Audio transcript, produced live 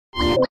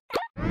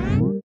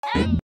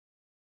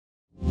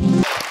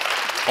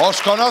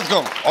Os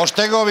conozco, os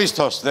tengo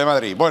vistos de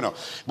Madrid. Bueno,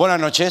 buenas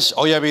noches.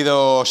 Hoy ha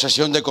habido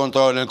sesión de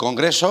control en el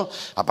Congreso,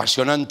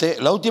 apasionante,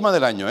 la última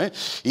del año, ¿eh?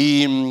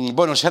 Y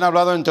bueno, se han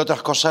hablado, entre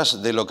otras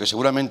cosas, de lo que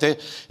seguramente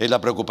es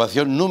la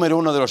preocupación número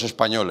uno de los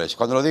españoles.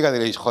 Cuando lo diga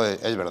diréis, joder,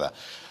 es verdad.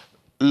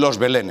 Los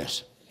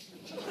belenes.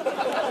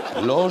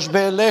 Los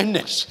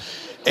belenes.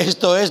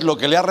 Esto es lo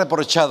que le ha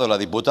reprochado la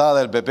diputada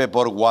del PP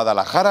por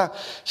Guadalajara,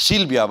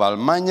 Silvia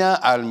Balmaña,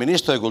 al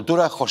ministro de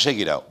Cultura, José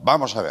Guirao.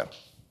 Vamos a ver.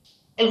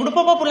 El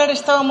Grupo Popular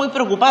estaba muy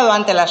preocupado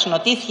ante las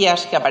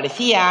noticias que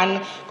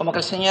aparecían, como que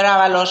el señor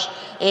Ábalos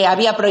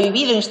había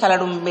prohibido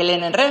instalar un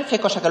Belén en Renfe,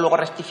 cosa que luego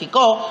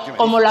rectificó,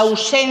 como la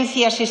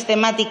ausencia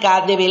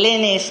sistemática de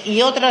belenes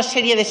y otra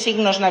serie de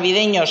signos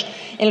navideños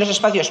en los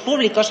espacios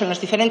públicos, en los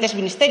diferentes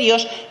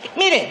ministerios.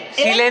 Mire,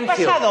 el año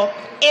pasado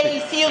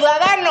el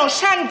ciudadano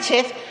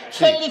Sánchez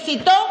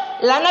felicitó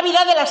la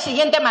Navidad de la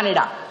siguiente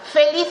manera: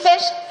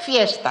 felices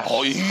fiestas.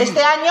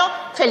 Este año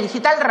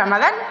felicita el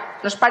Ramadán.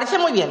 Nos parece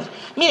muy bien.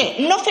 Mire,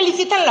 no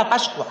felicitan la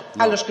Pascua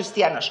a los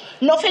cristianos,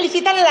 no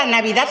felicitan la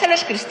Navidad a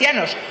los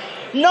cristianos,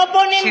 no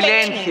ponen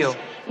belenes,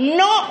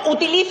 no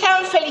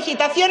utilizan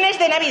felicitaciones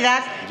de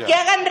Navidad que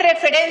hagan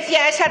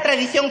referencia a esa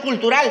tradición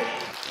cultural.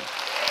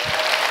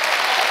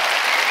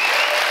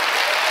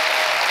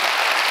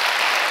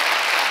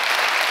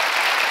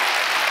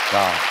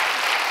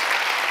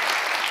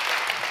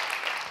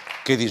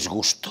 Qué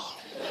disgusto.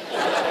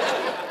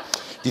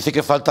 Dice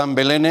que faltan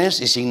belenes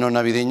y signos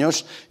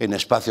navideños en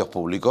espacios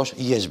públicos.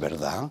 Y es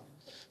verdad,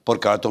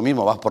 porque ahora tú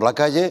mismo vas por la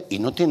calle y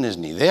no tienes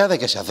ni idea de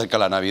que se acerca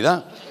la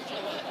Navidad.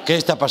 ¿Qué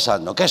está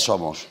pasando? ¿Qué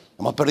somos?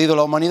 ¿Hemos perdido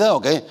la humanidad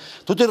o qué?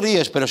 Tú te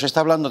ríes, pero se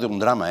está hablando de un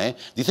drama, ¿eh?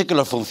 Dice que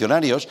los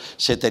funcionarios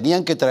se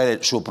tenían que traer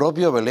su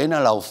propio Belén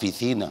a la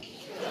oficina.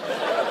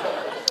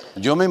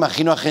 Yo me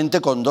imagino a gente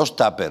con dos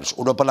tuppers,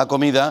 uno para la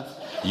comida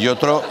y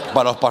otro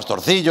para los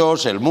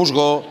pastorcillos, el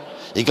musgo.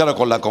 Y claro,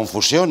 con la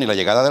confusión y la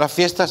llegada de las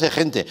fiestas hay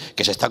gente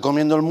que se está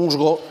comiendo el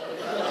musgo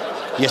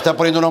y está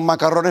poniendo unos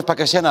macarrones para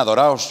que sean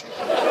adorados.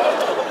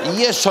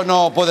 Y eso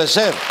no puede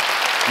ser,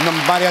 no,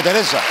 María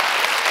Teresa.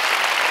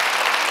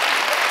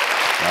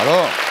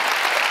 Claro.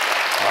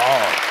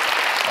 No.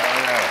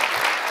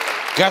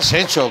 ¿Qué has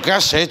hecho? ¿Qué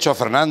has hecho,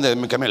 Fernández?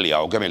 ¿Qué me he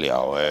liado? ¿Qué me he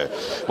liado?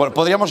 Bueno,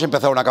 podríamos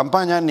empezar una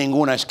campaña,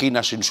 ninguna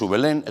esquina sin su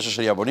Belén, eso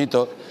sería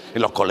bonito.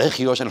 En los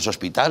colegios, en los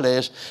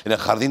hospitales, en el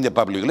jardín de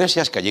Pablo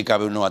Iglesias, que allí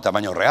cabe uno a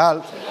tamaño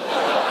real.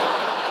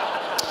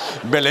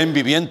 Belén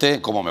viviente,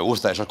 como me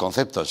gustan esos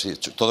conceptos. Sí,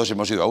 todos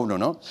hemos ido a uno,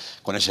 ¿no?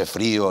 Con ese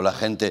frío, la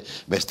gente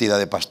vestida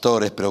de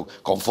pastores, pero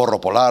con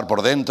forro polar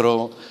por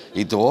dentro.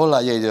 Y tú,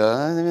 hola, y ellos,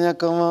 ay, mira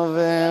cómo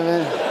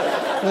bebe.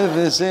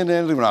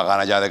 Una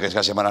gana ya de que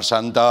sea Semana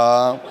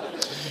Santa.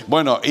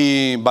 Bueno,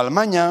 y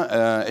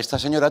Balmaña, esta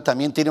señora,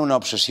 también tiene una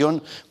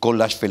obsesión con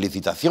las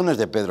felicitaciones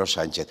de Pedro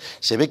Sánchez.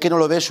 Se ve que no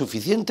lo ve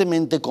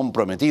suficientemente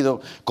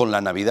comprometido con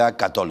la Navidad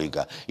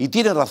católica. Y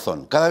tiene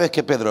razón. Cada vez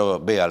que Pedro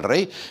ve al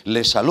rey,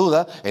 le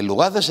saluda en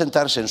lugar de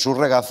sentarse en su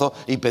regazo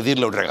y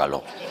pedirle un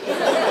regalo.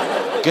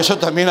 Que eso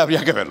también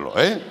habría que verlo,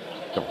 ¿eh?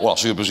 Wow,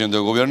 soy el presidente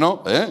del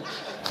gobierno, ¿eh?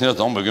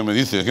 Hombre, ¿qué me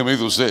dice? ¿Qué me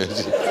dice usted?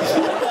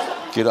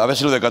 Quiero, a ver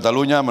si lo de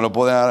Cataluña me lo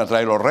pueden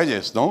traer los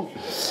reyes, ¿no?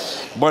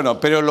 Bueno,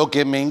 pero lo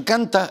que me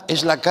encanta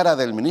es la cara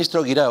del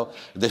ministro Guirao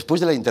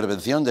después de la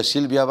intervención de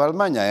Silvia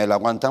Balmaña. Él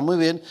aguanta muy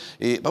bien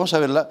y vamos a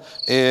verla.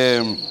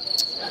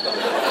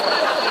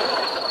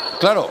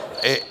 Claro,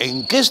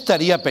 ¿en qué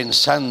estaría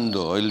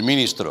pensando el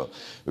ministro?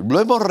 Lo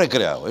hemos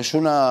recreado, es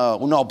una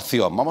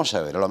opción. Vamos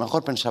a ver, a lo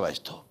mejor pensaba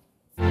esto.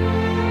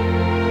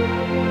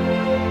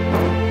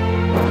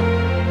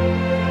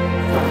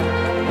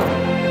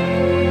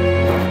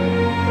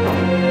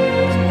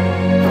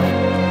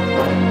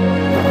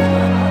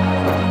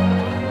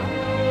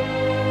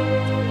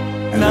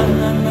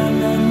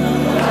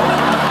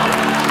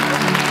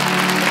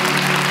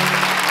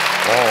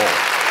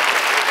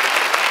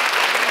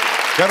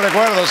 ¡Qué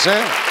recuerdos,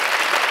 eh!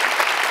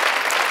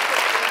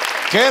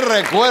 ¡Qué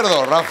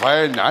recuerdos,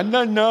 Rafael!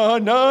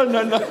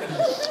 No.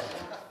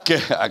 Que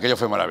aquello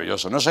fue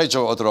maravilloso. No se ha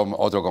hecho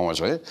otro como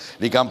eso, ¿eh?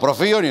 Ni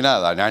Campofrío ni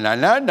nada.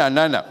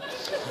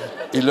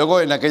 Y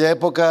luego, en aquella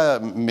época,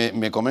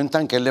 me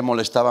comentan que a él le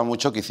molestaba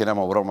mucho que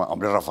hiciéramos broma.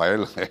 Hombre,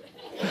 Rafael.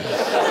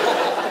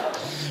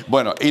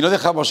 Bueno, y no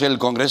dejamos el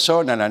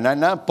Congreso,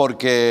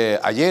 porque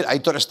ayer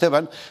Aitor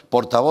Esteban,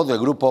 portavoz del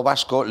Grupo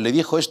Vasco, le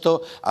dijo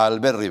esto a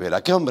Albert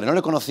Rivera. ¡Qué hombre! No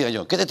le conocía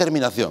yo. ¡Qué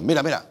determinación!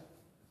 Mira.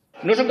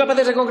 No son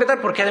capaces de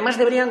concretar porque además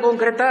deberían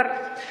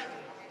concretar.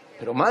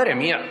 Pero madre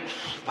mía,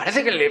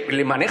 parece que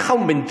le maneja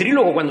un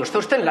ventrílogo cuando está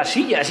usted en la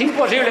silla. Es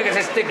imposible que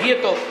se esté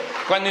quieto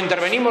cuando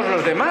intervenimos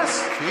los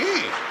demás.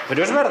 Sí.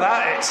 Pero es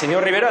verdad,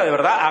 señor Rivera, de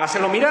verdad,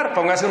 hágaselo mirar,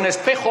 póngase un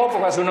espejo,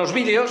 póngase unos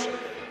vídeos.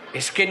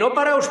 Es que no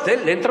para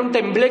usted, le entra un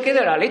tembleque de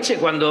la leche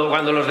cuando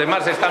los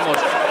demás estamos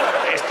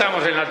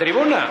en la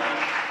tribuna.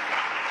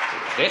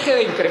 Deje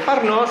de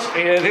increparnos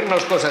y de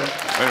decirnos cosas.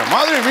 Pero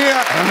madre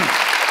mía.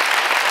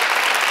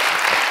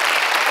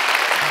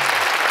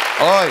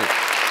 Hoy,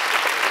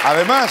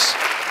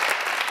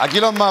 Aquí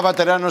los más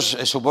veteranos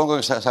supongo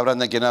que sabrán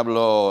de quién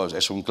hablo,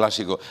 es un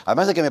clásico.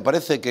 Además de que me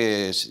parece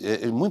que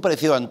es muy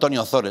parecido a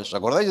Antonio Ozores. ¿Os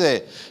acordáis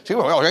de...? Sí,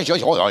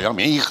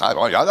 mi hija,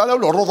 los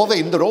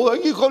rododendros,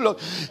 hijo...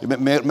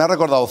 Me ha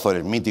recordado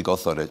Ozores, mítico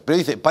Ozores. Pero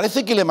dice,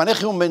 parece que le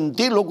maneje un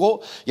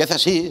ventríloco y hace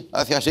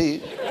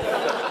así,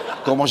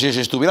 como si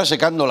se estuviera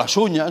secando las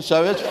uñas,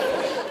 ¿sabes?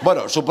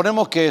 Bueno,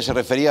 suponemos que se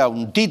refería a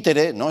un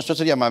títere, ¿no? Esto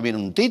sería más bien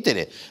un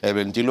títere. El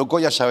ventríloco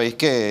ya sabéis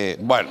que...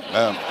 Bueno...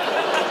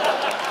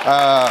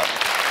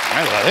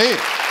 Es así.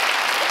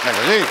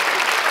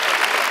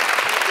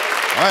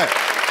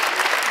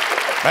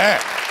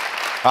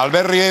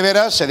 Albert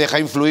Rivera se deja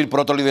influir por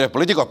otros líderes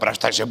políticos, pero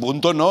hasta ese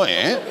punto no,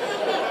 ¿eh?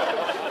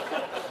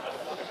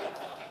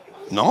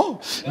 ¿No?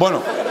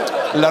 Bueno,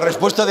 la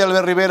respuesta de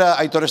Albert Rivera a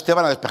Aitor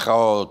Esteban ha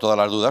despejado todas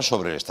las dudas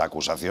sobre esta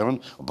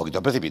acusación un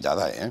poquito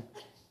precipitada, ¿eh?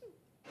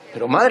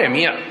 Pero madre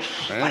mía,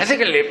 parece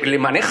que le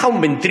maneja un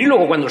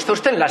ventrílogo cuando está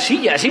usted en la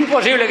silla. Es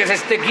imposible que se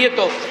esté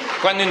quieto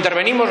cuando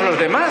intervenimos los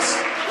demás.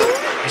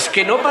 Es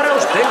que no para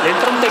usted, le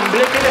entra un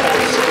tembleque de la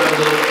risa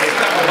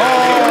cuando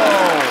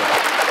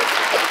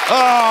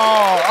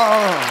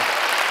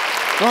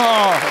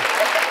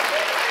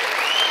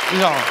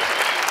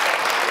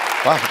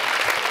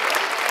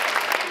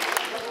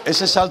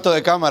Ese salto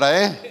de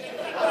cámara, ¿eh?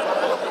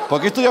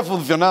 Porque esto ya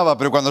funcionaba,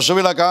 pero cuando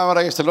sube la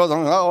cámara y este lo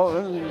otro...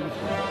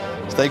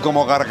 Está ahí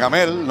como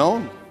Gargamel,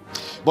 ¿no?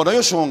 Bueno, hoy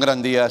es un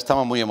gran día,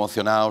 estamos muy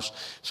emocionados,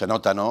 se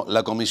nota, ¿no?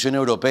 La Comisión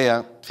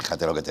Europea,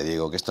 fíjate lo que te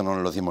digo, que esto no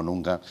lo decimos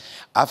nunca,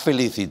 ha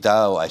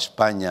felicitado a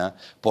España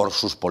por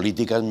sus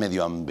políticas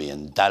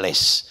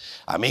medioambientales.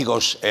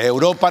 Amigos,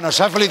 Europa nos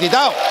ha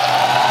felicitado.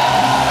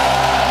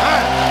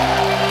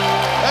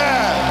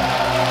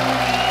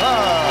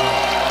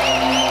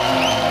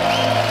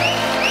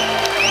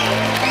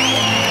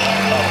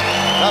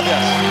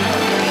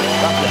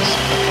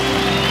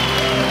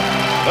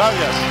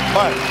 Gracias.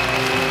 Bueno.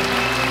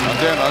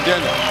 No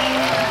entiendo.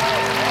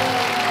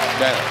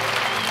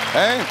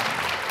 ¿Eh?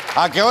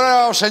 ¿A qué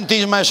hora os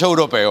sentís más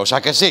europeos? ¿A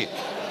que sí?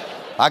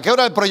 ¿A qué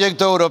hora el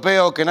proyecto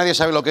europeo, que nadie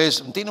sabe lo que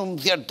es, tiene un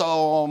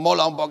cierto...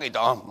 mola un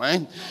poquito?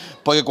 ¿Eh?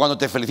 Porque cuando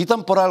te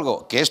felicitan por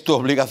algo que es tu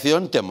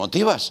obligación, te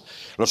motivas.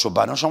 Los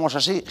humanos somos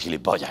así,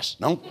 gilipollas,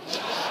 ¿no?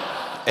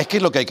 Es que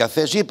es lo que hay que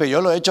hacer, sí, pero yo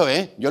lo he hecho,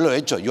 ¿eh? Yo lo he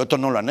hecho y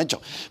otros no lo han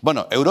hecho.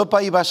 Bueno,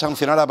 Europa iba a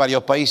sancionar a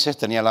varios países,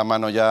 tenía la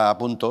mano ya a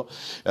punto,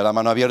 la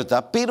mano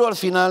abierta, pero al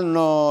final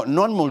no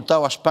han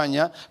multado a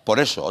España por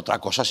eso. Otra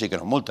cosa sí que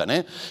nos multan,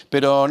 ¿eh?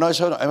 Pero no,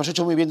 eso hemos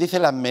hecho muy bien, dice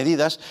las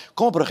medidas,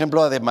 como por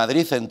ejemplo la de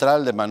Madrid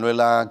Central de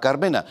Manuela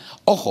Carmena.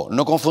 Ojo,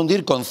 no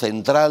confundir con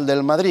Central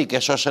del Madrid, que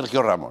eso es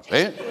Sergio Ramos,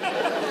 ¿eh?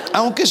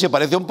 Aunque se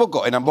parece un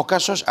poco. En ambos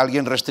casos,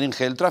 alguien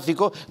restringe el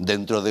tráfico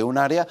dentro de un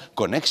área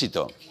con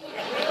éxito.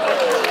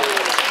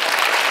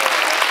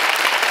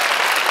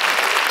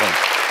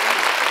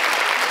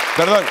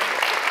 Perdón,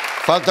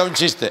 falta un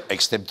chiste,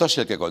 excepto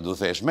si el que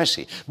conduce es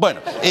Messi. Bueno,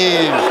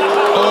 y...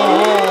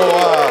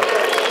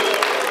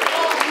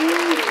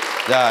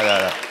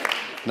 Ya.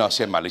 No,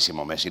 sí es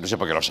malísimo Messi, no sé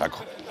por qué lo saco.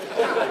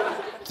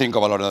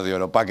 5 balones de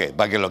oro, ¿para qué?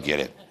 ¿Para qué lo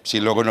quiere?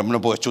 Si luego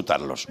no puedes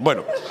chutarlos.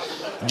 Bueno,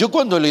 yo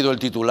cuando he leído el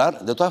titular,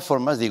 de todas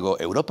formas digo,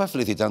 Europa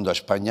felicitando a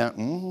España,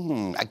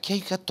 aquí hay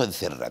gato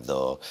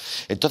encerrado.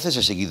 Entonces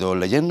he seguido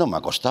leyendo, me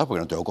ha costado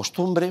porque no tengo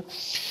costumbre,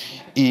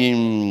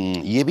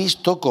 y he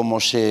visto cómo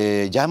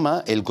se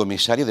llama el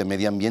comisario de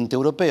Medio Ambiente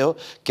Europeo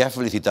que ha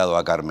felicitado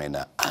a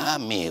Carmena.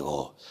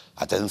 Amigo,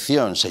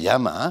 atención, se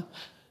llama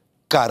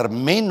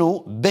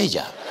Carmenu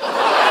Bella.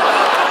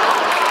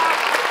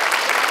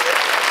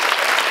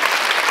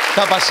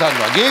 ¿Está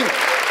pasando aquí?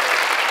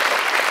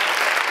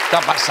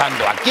 ¿Está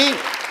pasando aquí?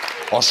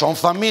 O son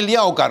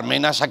familia o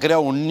Carmena se ha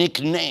creado un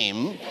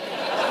nickname,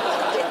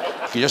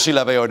 que yo sí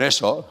la veo en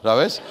eso,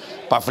 ¿sabes?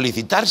 Para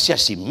felicitarse a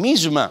sí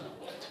misma.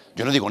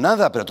 Yo no digo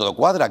nada, pero todo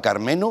cuadra.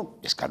 Carmenu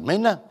es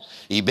Carmena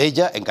y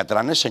Bella en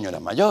catalán es señora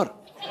mayor.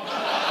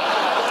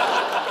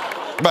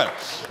 Bueno,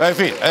 en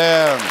fin.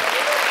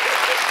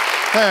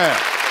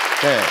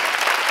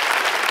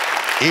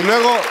 Y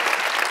luego...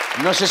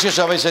 No sé si os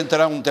habéis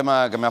enterado de un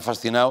tema que me ha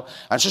fascinado.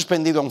 Han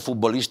suspendido a un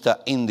futbolista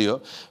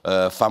indio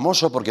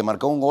famoso porque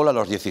marcó un gol a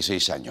los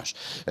 16 años.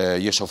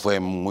 Y eso fue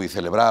muy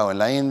celebrado en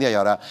la India y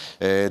ahora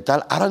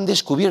tal. Ahora han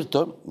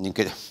descubierto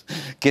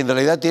que en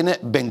realidad tiene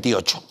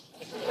 28.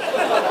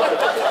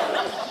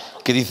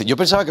 Que dice, yo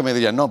pensaba que me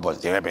dirían, no, pues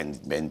tiene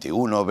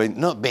 21, 20,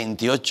 no,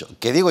 28.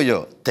 ¿Qué digo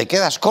yo? Te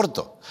quedas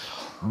corto.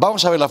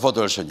 Vamos a ver la foto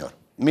del señor.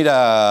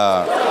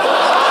 Mira...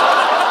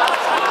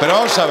 Pero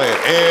vamos a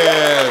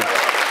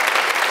ver...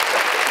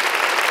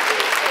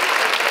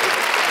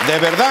 ¿De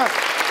verdad?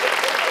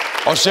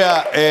 O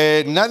sea,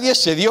 nadie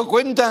se dio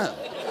cuenta.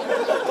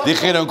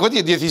 Dijeron,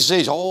 coño,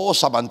 16. Oh,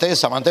 Samanté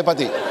para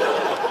ti.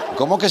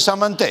 ¿Cómo que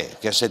Samanté?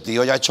 Que ese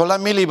tío ya ha hecho la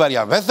mili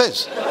varias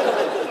veces.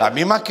 A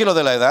mí más que lo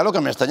de la edad, lo que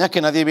me extraña es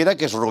que nadie viera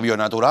que es rubio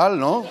natural,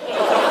 ¿no?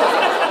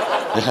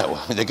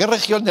 ¿De qué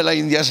región de la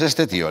India es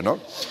este tío, no?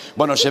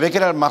 Bueno, se ve que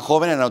era el más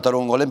joven en anotar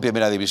un gol en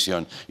primera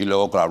división. Y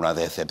luego, claro, una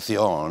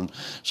decepción,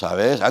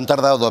 ¿sabes? Han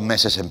tardado 2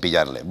 meses en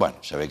pillarle. Bueno,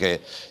 se ve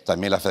que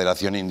también la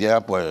Federación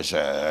India, pues...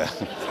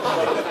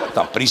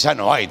 tan prisa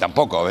no hay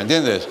tampoco, ¿me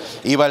entiendes?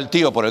 Iba el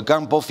tío por el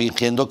campo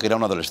fingiendo que era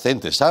un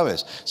adolescente,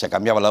 ¿sabes? Se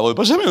cambiaba la voz,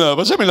 pásamela,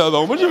 pásamela.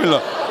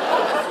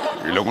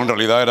 Y luego en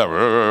realidad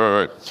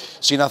era...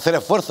 sin hacer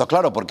esfuerzos,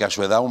 claro, porque a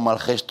su edad un mal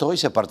gesto y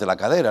se parte la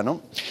cadera,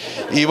 ¿no?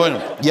 Y bueno,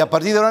 y a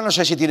partir de ahora no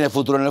sé si tiene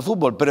futuro en el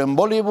fútbol, pero en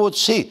Bollywood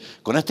sí.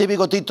 Con este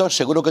bigotito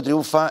seguro que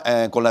triunfa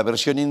con la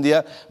versión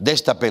india de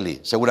esta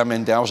peli.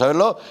 Seguramente, vamos a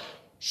verlo.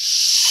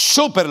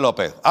 Super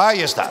López.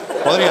 Ahí está.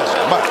 Podría ser.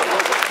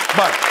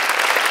 Vale.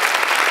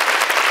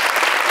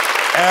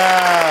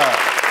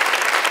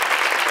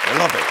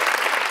 López.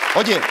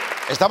 Oye...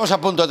 Estamos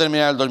a punto de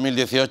terminar el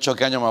 2018,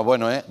 qué año más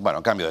bueno, ¿eh?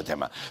 Bueno, cambio de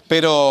tema.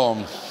 Pero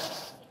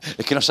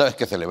es que no sabes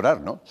qué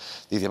celebrar, ¿no?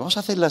 Dice, vamos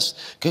a hacer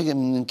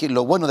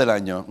lo bueno del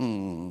año.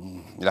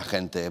 Y la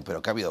gente, ¿pero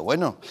qué ha habido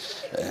bueno?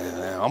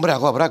 Hombre,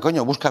 algo habrá,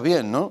 coño, busca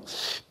bien, ¿no?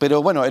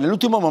 Pero bueno, en el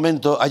último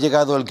momento ha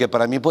llegado el que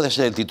para mí puede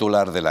ser el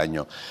titular del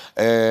año.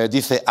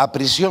 Dice, a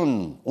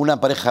prisión una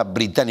pareja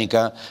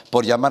británica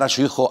por llamar a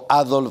su hijo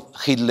Adolf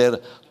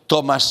Hitler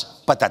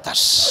Thomas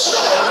Patatas.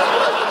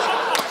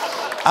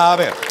 A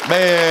ver,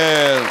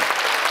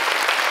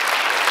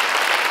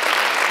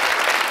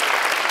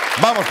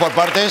 vamos por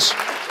partes.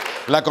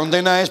 La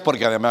condena es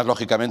porque además,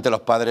 lógicamente,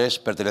 los padres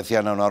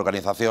pertenecían a una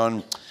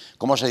organización,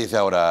 ¿cómo se dice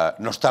ahora?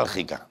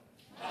 Nostálgica.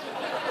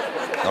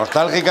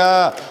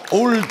 Nostálgica,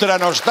 ultra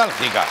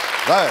nostálgica,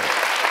 ¿sabes?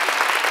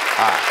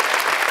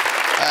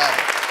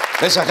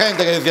 Esa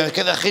gente que decía, es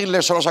que de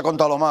Hitler solo se ha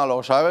contado lo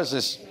malo, ¿sabes?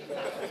 Es...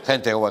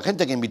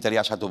 Gente que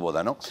invitarías a tu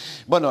boda, ¿no?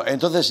 Bueno,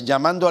 entonces,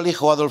 llamando al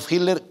hijo Adolf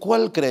Hitler,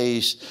 ¿cuál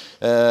creéis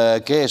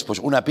que es? Pues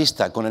una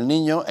pista. Con el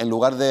niño, en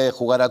lugar de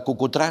jugar a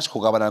Cucutras,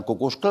 jugaban al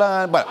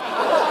Cucuzclán. Bueno,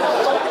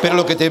 pero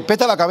lo que te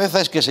peta la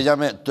cabeza es que se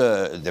llame,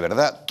 de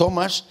verdad,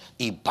 Thomas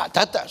y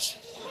Patatas.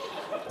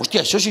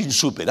 Hostia, eso es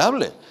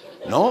insuperable,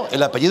 ¿no?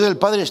 El apellido del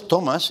padre es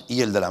Thomas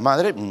y el de la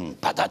madre,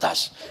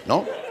 Patatas,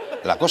 ¿no?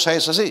 La cosa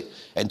es así.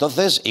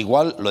 Entonces,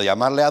 igual, lo de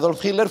llamarle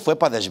Adolf Hitler fue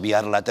para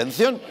desviar la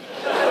atención.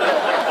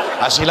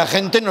 Así la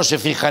gente no se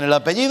fija en el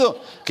apellido,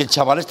 que el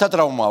chaval está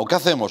traumado. ¿Qué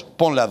hacemos?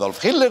 Ponle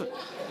Adolf Hitler.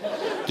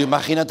 Tú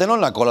imagínatelo en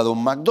la cola de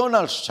un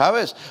McDonald's,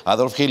 ¿sabes?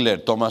 Adolf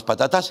Hitler, Thomas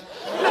Patatas.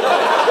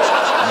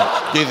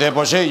 Dice,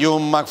 pues sí, y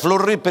un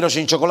McFlurry, pero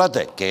sin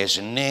chocolate, que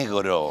es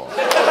negro.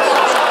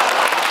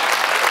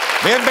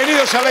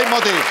 Bienvenidos a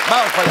Motiv.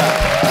 Vamos para allá.